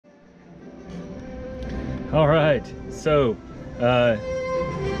All right, so I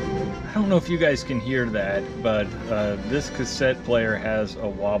don't know if you guys can hear that, but this cassette player has a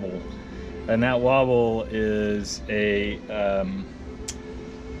wobble, and that wobble is a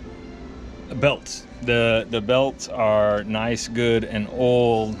belt. The belts are nice, good, and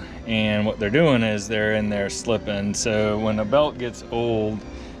old, and what they're doing is they're in there slipping. So when a belt gets old,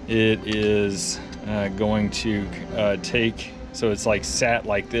 it is going to take, so it's like sat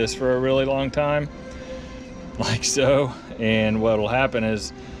like this for a really long time, like so, and what will happen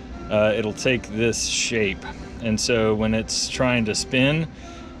is it'll take this shape, and so when it's trying to spin,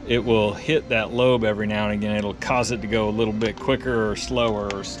 it will hit that lobe every now and again. It'll cause it to go a little bit quicker or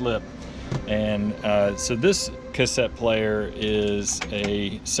slower or slip. And so this cassette player is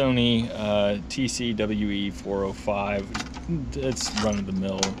a Sony TC-WE405. It's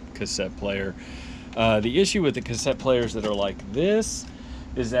run-of-the-mill cassette player. The issue with the cassette players that are like this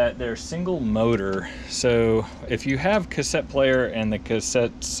is that they're single motor. So if you have cassette player and the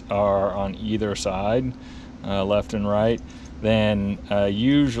cassettes are on either side, left and right, then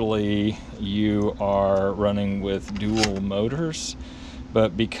usually you are running with dual motors.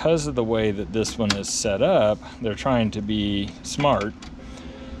 But because of the way that this one is set up, they're trying to be smart.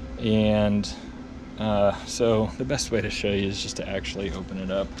 And so the best way to show you is just to actually open it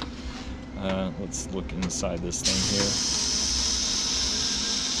up. Let's look inside this thing here.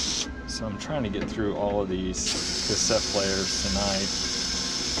 So I'm trying to get through all of these cassette players tonight,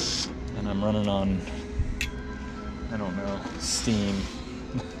 and I'm running on, I don't know, Steam.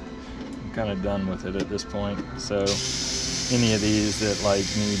 I'm kind of done with it at this point. So any of these that like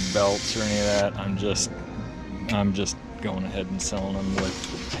need belts or any of that, I'm just going ahead and selling them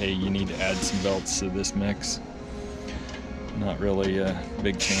with, hey, you need to add some belts to this mix. Not really a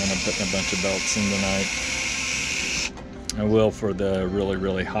big fan of putting a bunch of belts in tonight. I will for the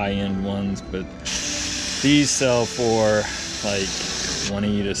really high-end ones, but these sell for like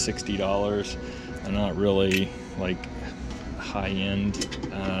 $20 to $60. They're not really like high-end.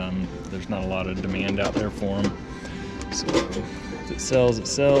 There's not a lot of demand out there for them. So if it sells, it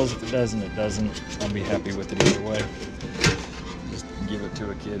sells. If it doesn't, it doesn't. I'll be happy with it either way. Just give it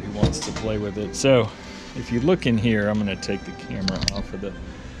to a kid who wants to play with it. So if you look in here, I'm going to take the camera off of it,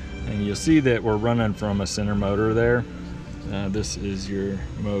 and you'll see that we're running from a center motor there. This is your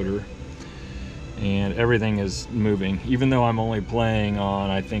motor, and everything is moving. Even though I'm only playing on,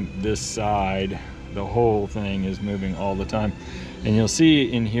 I think, this side, the whole thing is moving all the time. And you'll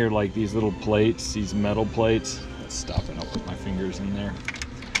see in here like these little plates, these metal plates. Let's stop it, I'll put my fingers in there.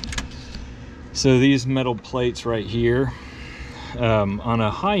 So these metal plates right here, on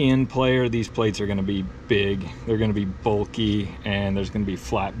a high-end player, these plates are going to be big, they're going to be bulky, and there's going to be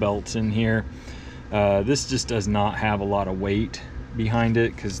flat belts in here. This just does not have a lot of weight behind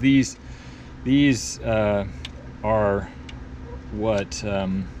it, because these are what,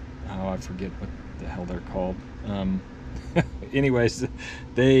 oh, I forget what the hell they're called. Anyways,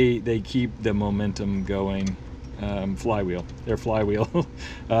 they keep the momentum going. Flywheel, they're flywheel.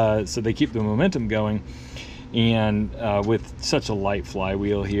 So they keep the momentum going, and with such a light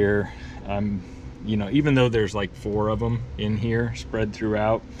flywheel here, you know, even though there's like 4 of them in here spread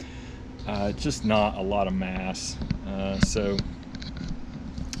throughout, just not a lot of mass. So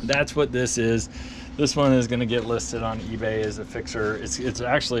that's what this is. This one is going to get listed on eBay as a fixer. It's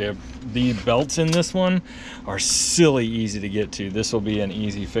actually the belts in this one are silly easy to get to. This will be an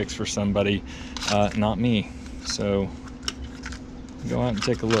easy fix for somebody, not me. So go out and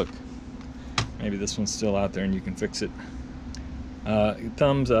take a look. Maybe this one's still out there and you can fix it.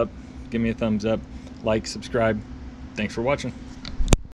 Thumbs up. Give me a thumbs up. Like, subscribe. Thanks for watching.